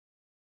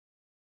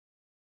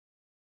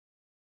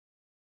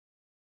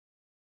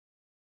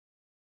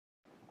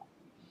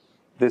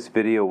This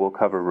video will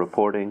cover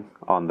reporting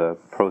on the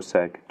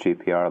Proceq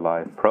GPR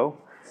Live Pro.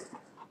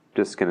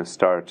 Just going to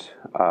start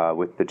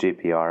with the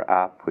Gpr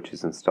app, which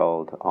is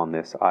installed on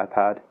this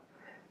iPad.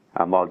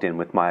 I'm logged in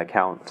with my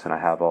account and I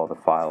have all the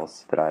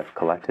files that I've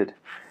collected.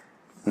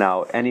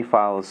 Now, any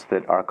files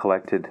that are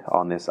collected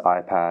on this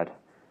iPad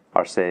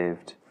are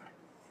saved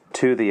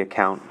to the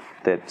account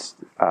that's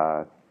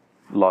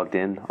logged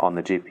in on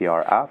the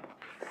Gpr app,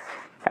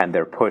 and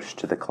they're pushed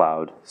to the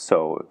cloud.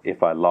 So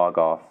if I log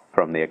off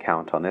from the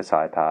account on this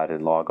iPad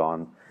and log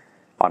on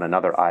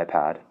another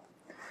iPad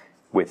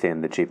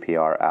within the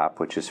Gpr app,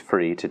 which is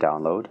free to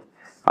download,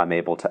 I'm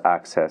able to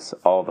access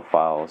all the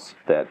files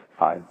that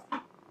I've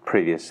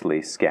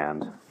previously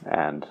scanned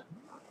and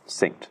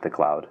synced to the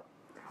cloud.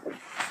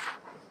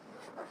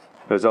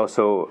 There's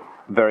also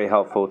very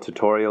helpful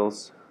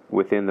tutorials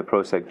within the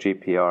Proceq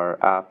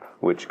GPR app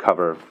which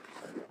cover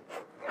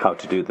how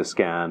to do the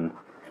scan,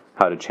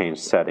 how to change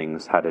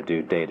settings, how to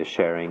do data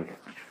sharing,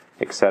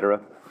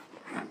 etc.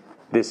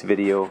 This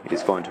video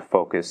is going to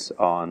focus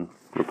on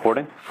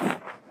reporting.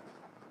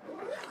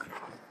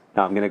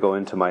 Now I'm going to go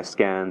into my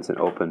scans and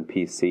open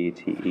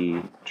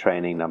PCTE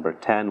training number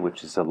 10,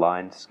 which is a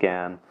line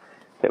scan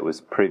that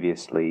was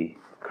previously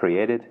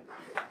created,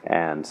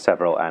 and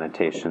several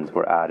annotations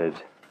were added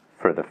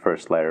for the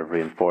first layer of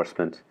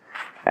reinforcement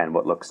and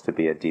what looks to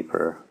be a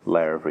deeper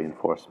layer of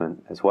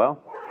reinforcement as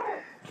well.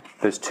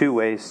 There's two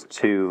ways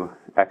to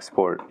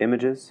export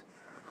images.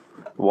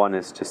 One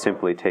is to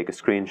simply take a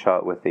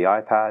screenshot with the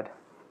iPad,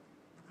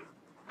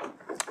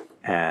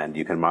 and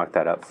you can mark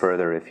that up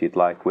further if you'd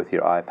like with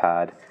your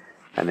iPad,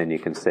 and then you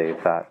can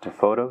save that to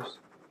photos.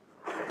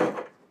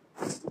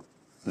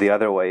 The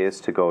other way is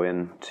to go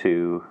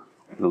into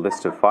the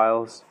list of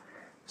files,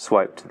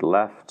 swipe to the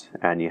left,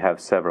 and you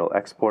have several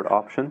export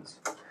options.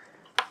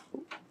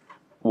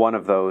 One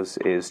of those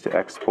is to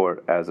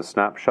export as a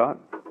snapshot.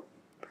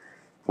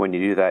 When you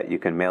do that, you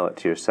can mail it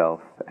to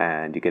yourself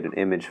and you get an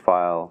image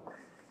file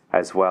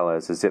as well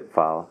as a zip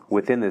file.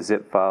 Within the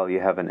zip file,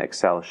 you have an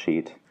Excel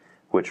sheet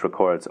which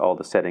records all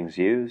the settings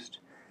used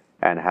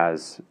and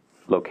has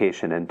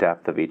location and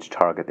depth of each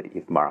target that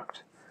you've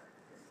marked.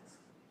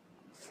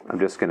 I'm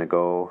just going to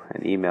go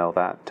and email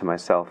that to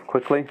myself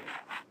quickly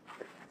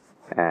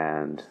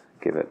and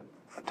give it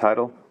a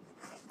title.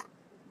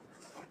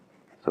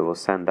 So we'll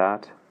send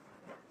that.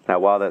 Now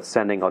while that's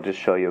sending, I'll just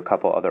show you a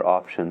couple other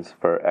options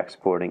for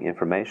exporting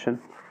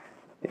information.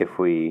 If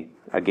we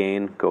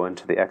again go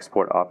into the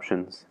export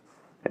options,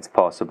 it's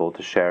possible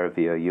to share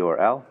via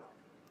URL.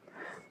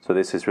 So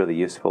this is really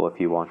useful if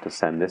you want to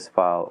send this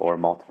file or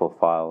multiple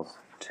files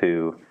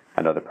to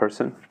another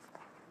person.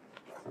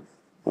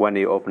 When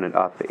you open it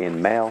up in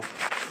Mail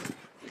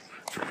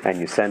and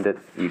you send it,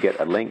 you get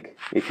a link.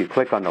 If you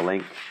click on the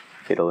link,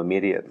 it'll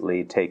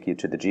immediately take you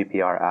to the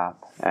Gpr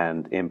app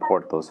and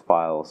import those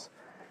files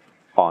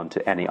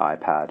onto any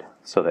iPad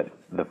so that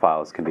the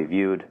files can be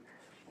viewed,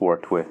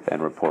 worked with,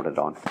 and reported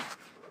on.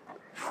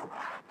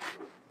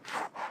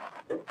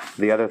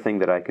 The other thing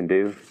that I can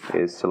do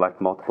is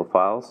select multiple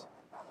files,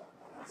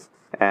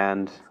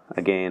 and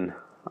again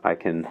I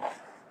can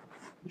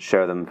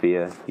share them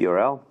via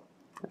URL,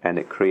 and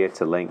it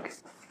creates a link.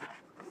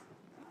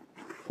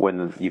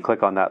 When you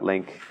click on that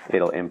link,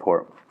 it'll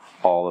import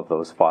all of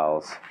those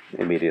files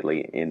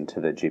immediately into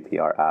the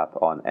Gpr app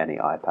on any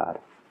iPad.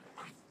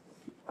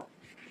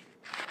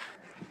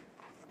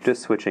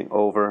 Just switching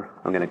over,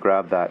 I'm going to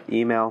grab that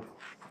email.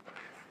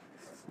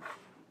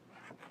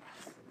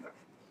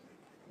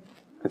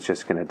 It's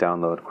just going to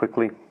download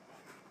quickly.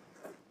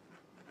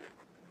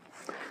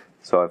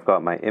 So I've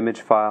got my image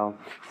file,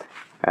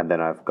 and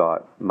then I've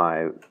got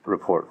my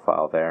report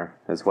file there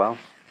as well.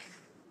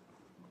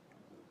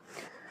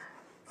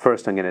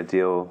 First, I'm going to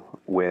deal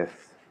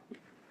with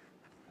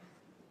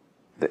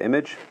the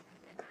image.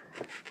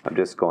 I'm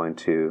just going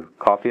to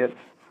copy it.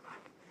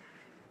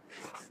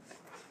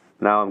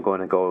 Now I'm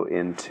going to go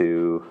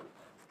into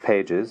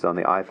Pages on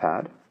the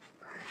iPad.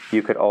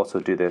 You could also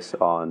do this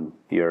on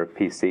your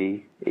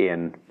PC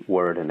in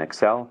Word and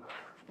Excel,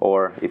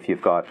 or if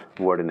you've got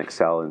Word and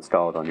Excel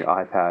installed on your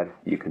iPad,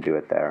 you can do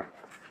it there.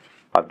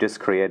 I've just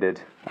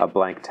created a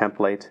blank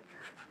template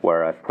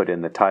where I've put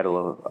in the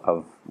title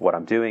of what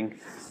I'm doing,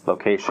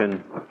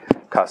 location,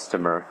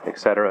 customer,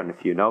 etc., and a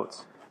few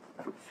notes.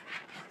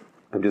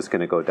 I'm just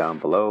going to go down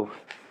below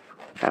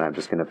and I'm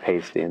just going to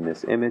paste in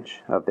this image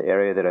of the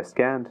area that I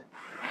scanned.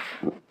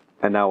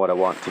 And now what I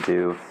want to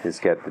do is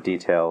get the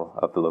detail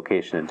of the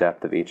location and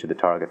depth of each of the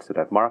targets that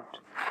I've marked.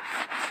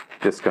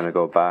 Just going to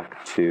go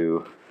back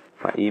to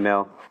my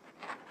email,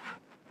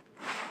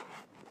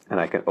 and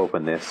I can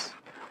open this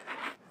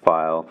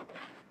file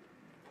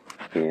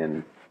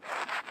in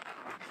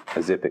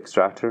a zip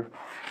extractor.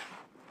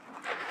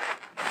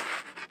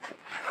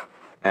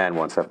 And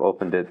once I've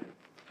opened it,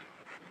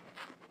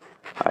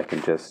 I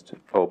can just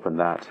open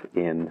that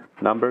in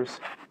Numbers.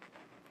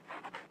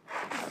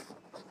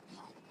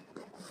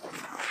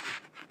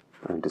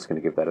 I'm just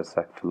going to give that a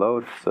sec to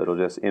load, so it'll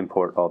just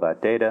import all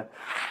that data.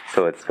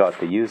 So it's got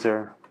the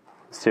user,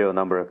 serial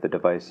number of the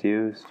device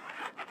used,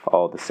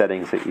 all the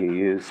settings that you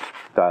used,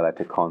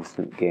 dielectric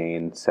constant,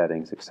 gain,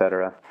 settings,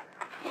 etc.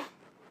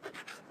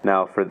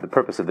 Now for the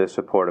purpose of this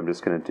report, I'm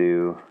just going to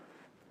do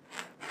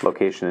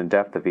location and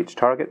depth of each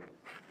target.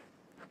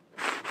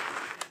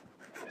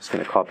 Just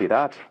going to copy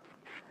that,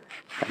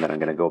 and then I'm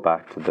going to go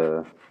back to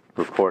the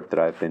report that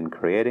I've been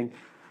creating,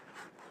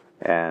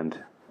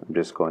 and I'm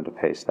just going to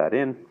paste that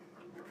in,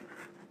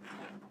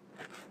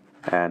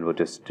 and we'll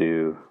just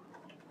do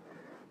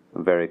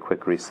a very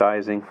quick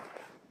resizing.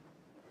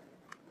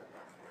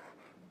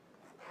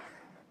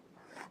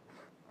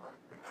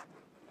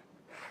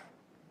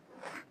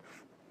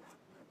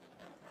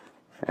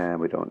 And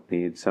we don't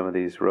need some of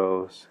these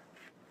rows.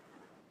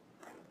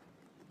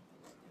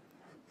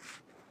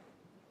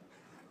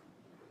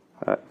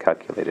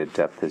 Calculated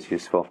depth is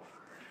useful.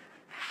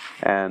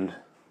 And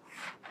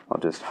I'll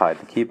just hide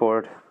the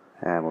keyboard,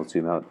 and we'll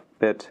zoom out a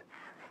bit.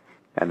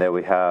 And there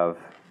we have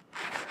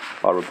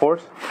our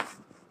report.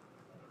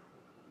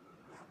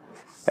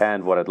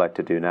 And what I'd like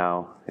to do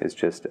now is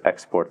just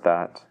export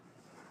that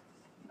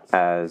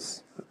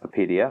as a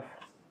PDF.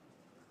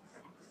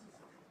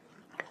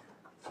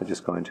 I'm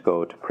just going to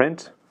go to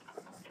print.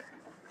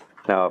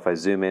 Now if I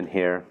zoom in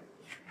here,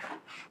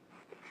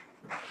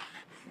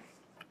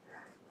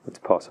 it's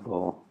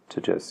possible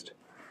to just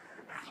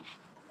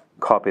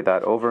copy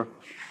that over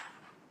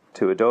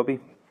to Adobe.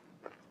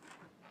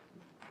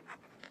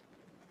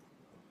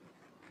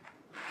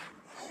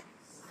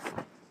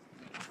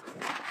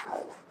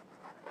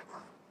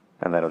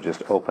 And that'll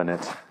just open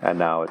it, and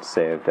now it's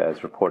saved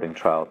as reporting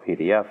trial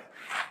PDF,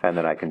 and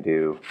then I can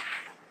do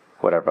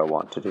whatever I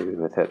want to do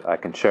with it. I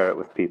can share it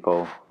with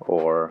people,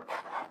 or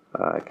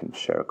I can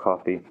share a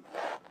copy,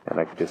 and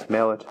I can just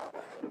mail it,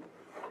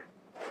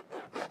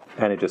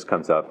 and it just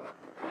comes up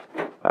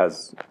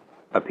as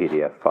a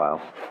PDF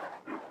file.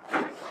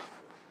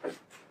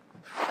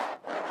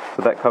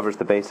 So that covers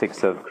the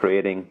basics of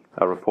creating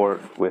a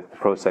report with the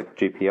Proceq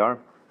GPR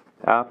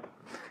app.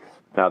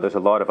 Now there's a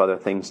lot of other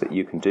things that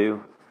you can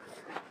do.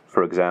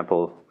 For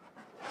example,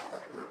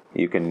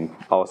 you can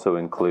also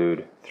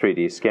include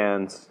 3D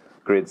scans,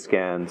 grid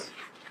scans,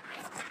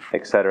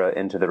 etc.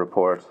 into the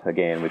report.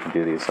 Again, we can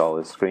do these all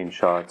as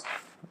screenshots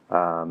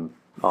on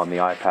the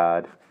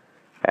iPad,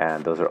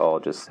 and those are all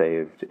just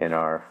saved in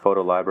our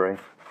photo library.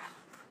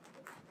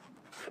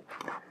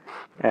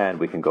 And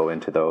we can go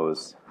into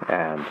those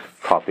and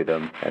copy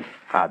them and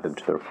add them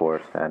to the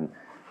report and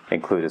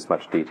include as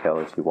much detail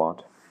as you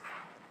want.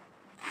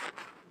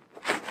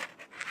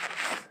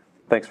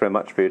 Thanks very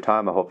much for your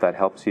time. I hope that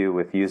helps you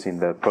with using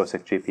the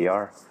Proceq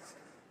GPR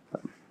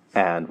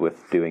and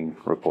with doing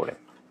reporting.